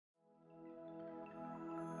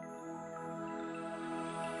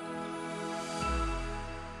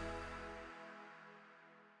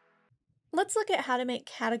Let's look at how to make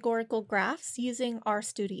categorical graphs using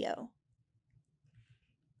RStudio.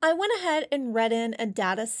 I went ahead and read in a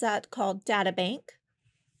data set called databank.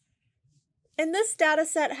 And this data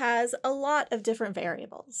set has a lot of different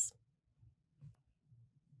variables.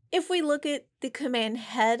 If we look at the command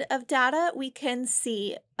head of data, we can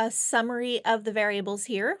see a summary of the variables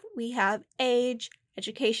here. We have age,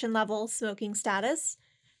 education level, smoking status,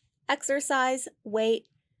 exercise, weight,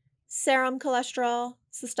 serum cholesterol,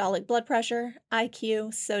 systolic blood pressure,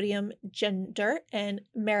 IQ, sodium, gender, and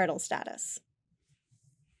marital status.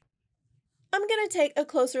 I'm going to take a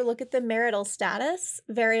closer look at the marital status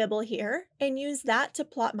variable here and use that to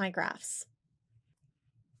plot my graphs.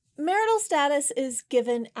 Marital status is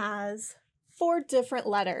given as 4 different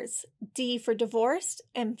letters: D for divorced,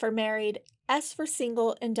 M for married, S for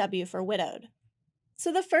single, and W for widowed.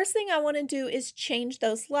 So the first thing I want to do is change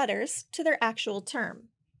those letters to their actual term.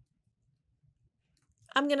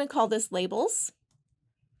 I'm going to call this labels.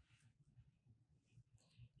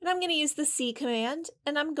 And I'm going to use the C command,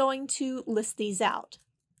 and I'm going to list these out.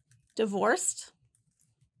 Divorced,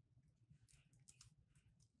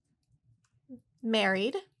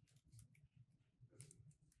 married,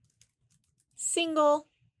 single,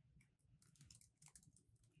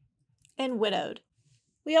 and widowed.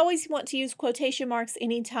 We always want to use quotation marks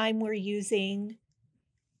anytime we're using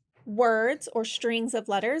words or strings of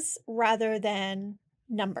letters rather than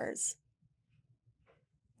numbers.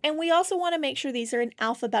 And we also want to make sure these are in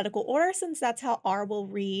alphabetical order, since that's how R will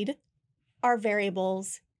read our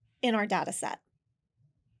variables in our data set.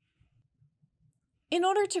 In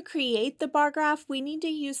order to create the bar graph, we need to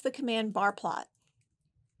use the command bar plot.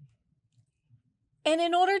 And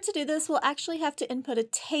in order to do this, we'll actually have to input a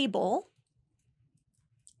table.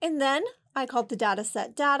 And then I called the data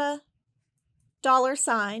set data,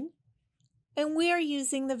 $, and we are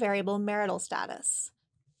using the variable marital status.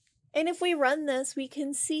 And if we run this, we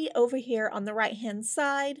can see over here on the right-hand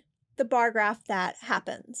side the bar graph that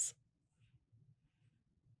happens.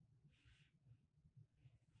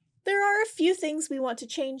 There are a few things we want to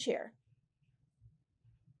change here.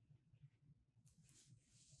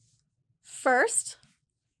 First,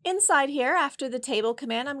 inside here, after the table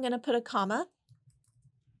command, I'm going to put a comma.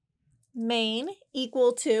 Main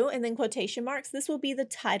equal to, and then quotation marks. This will be the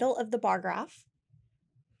title of the bar graph.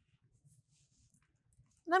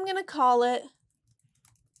 And I'm going to call it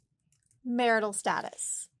marital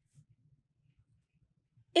status.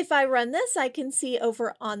 If I run this, I can see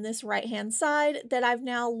over on this right-hand side that I've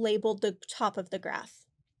now labeled the top of the graph.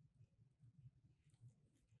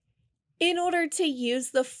 In order to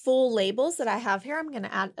use the full labels that I have here, I'm going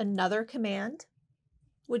to add another command,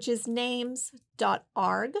 which is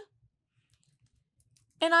names.arg.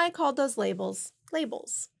 And I called those labels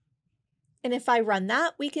labels. And if I run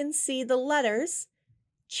that, we can see the letters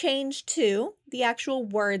change to the actual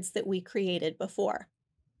words that we created before.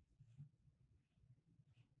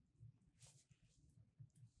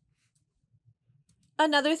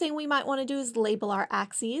 Another thing we might want to do is label our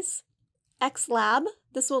axes. XLab,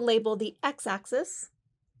 this will label the x-axis.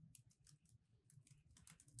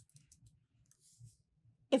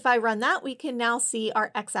 If I run that, we can now see our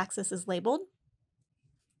x-axis is labeled.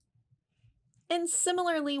 And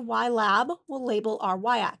similarly, YLab will label our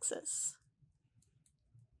y-axis.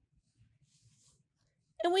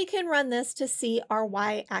 And we can run this to see our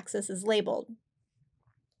y-axis is labeled.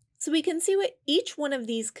 So we can see what each one of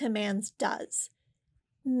these commands does.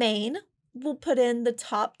 Main will put in the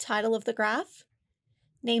top title of the graph.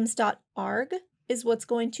 Names.arg is what's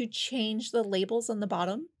going to change the labels on the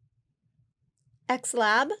bottom.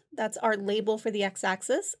 XLab, that's our label for the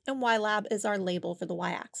x-axis, and YLab is our label for the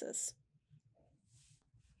y-axis.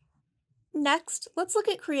 Next, let's look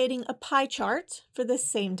at creating a pie chart for this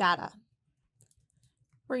same data.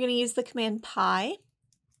 We're going to use the command pie,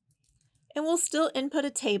 and we'll still input a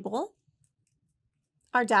table.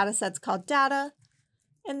 Our data set's called data,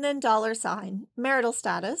 and then $, marital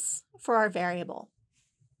status for our variable.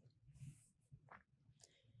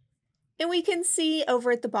 And we can see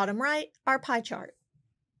over at the bottom right our pie chart.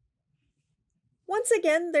 Once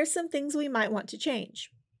again, there's some things we might want to change.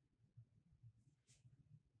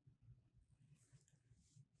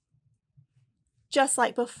 Just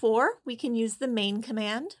like before, we can use the main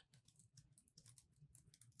command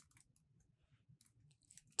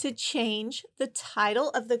to change the title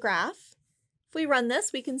of the graph. If we run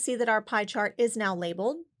this, we can see that our pie chart is now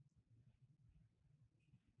labeled.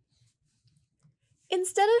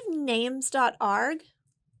 Instead of names.arg,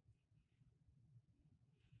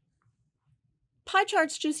 pie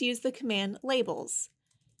charts just use the command labels,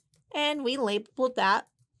 and we labeled that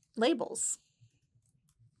labels.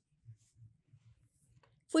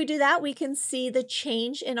 If we do that, we can see the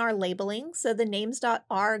change in our labeling. So the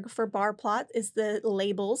names.arg for bar plot is the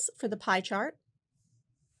labels for the pie chart.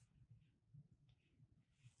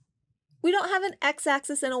 We don't have an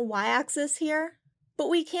x-axis and a y-axis here, but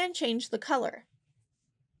we can change the color.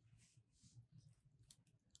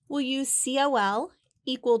 We'll use COL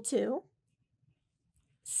equal to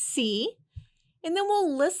C, and then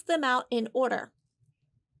we'll list them out in order.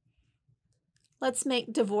 Let's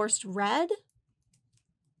make divorced red.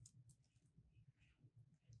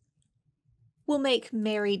 We'll make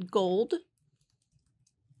married gold.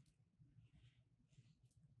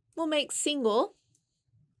 We'll make single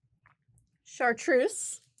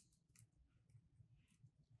chartreuse.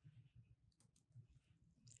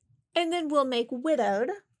 And then we'll make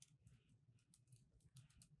widowed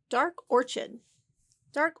dark orchid.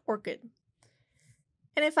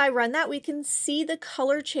 And if I run that, we can see the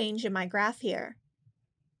color change in my graph here.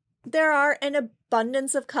 There are an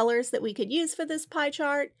abundance of colors that we could use for this pie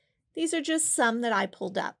chart. These are just some that I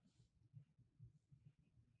pulled up.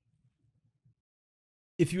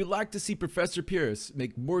 If you would like to see Professor Pierce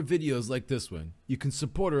make more videos like this one, you can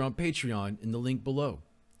support her on Patreon in the link below.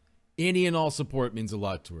 Any and all support means a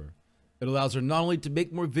lot to her. It allows her not only to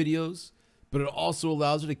make more videos, but it also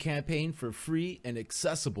allows her to campaign for free and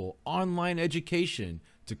accessible online education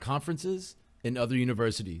to conferences and other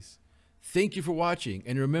universities. Thank you for watching,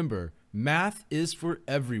 and remember, math is for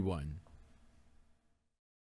everyone.